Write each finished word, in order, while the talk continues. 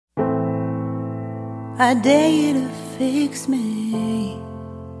I dare you to fix me.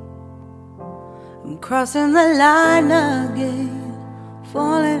 I'm crossing the line again,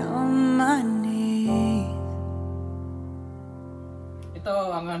 falling on my knees. Ito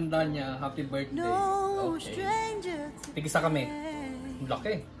ang handa niya, happy birthday. No Okay. stranger Tigisa kami.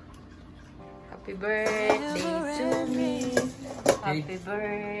 Laki. Happy birthday to me. Happy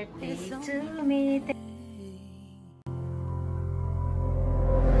birthday to me.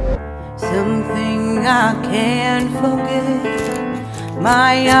 Something I can't forget.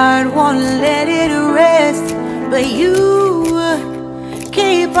 My heart won't let it rest, but you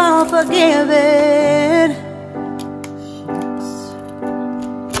keep on forgiving.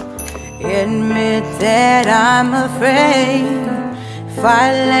 Admit that I'm afraid. If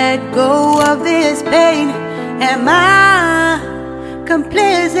I let go of this pain, am I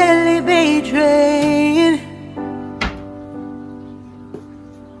completely betrayed?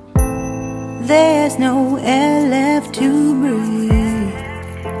 There's no air left to breathe.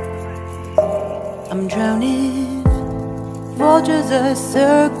 I'm drowning. Vultures are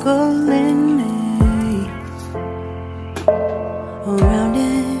circling me. Around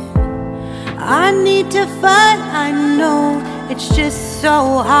it, I need to fight. I know it's just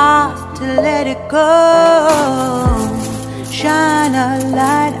so hard to let it go. Shine a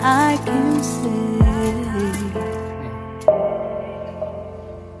light I can see.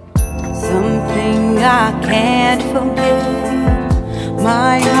 Something I can't forget.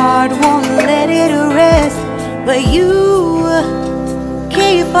 My heart won't let it rest, but you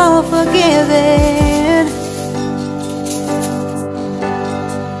keep on forgiving.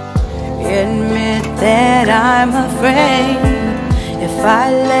 Admit that I'm afraid. If I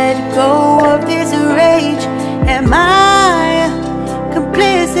let go of this rage, am I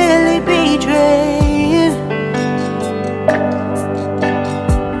completely betrayed?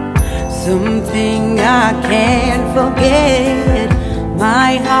 Something I can't forget.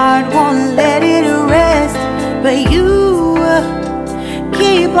 My heart won't let it rest, but you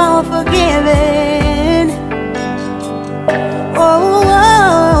keep on forgiving. Oh,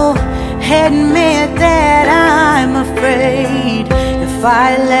 oh, admit that I'm afraid. If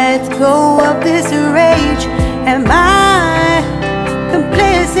I let go of this rage, am I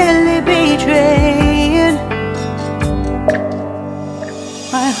completely betrayed?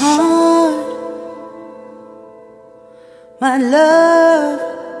 My heart, my love,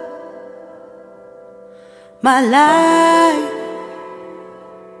 my life,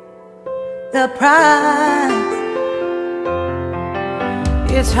 the price.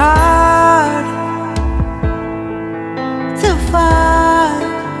 It's hard to fight,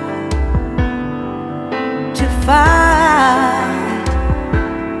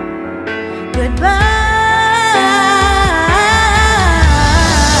 goodbye.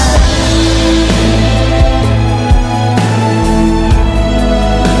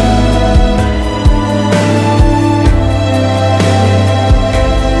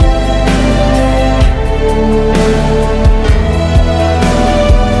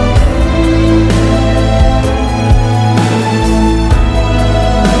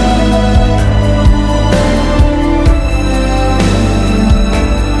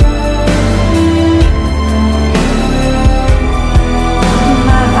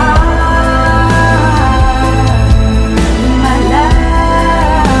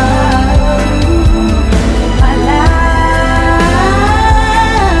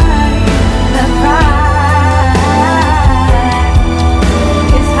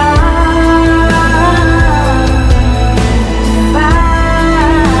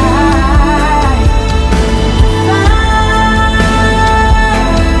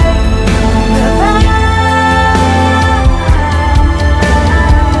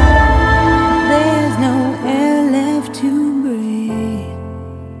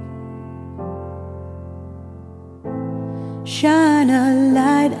 Shine a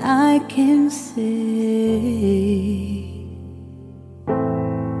light I can see.